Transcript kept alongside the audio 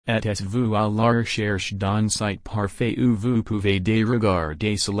Êtes-vous à la recherche d'un site parfait où vous pouvez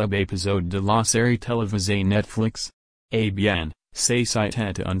regarder célèbres épisodes de la série télévisée Netflix? Eh bien, ce site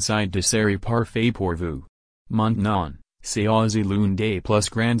est un site de série parfait pour vous. Maintenant, c'est aussi l'une des plus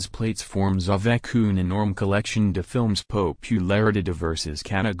grandes plateformes avec une énorme collection de films populaires de diverses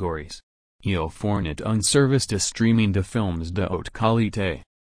catégories. Il fournit un service de streaming de films de haute qualité.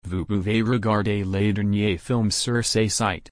 Vous pouvez regarder les derniers films sur ce site.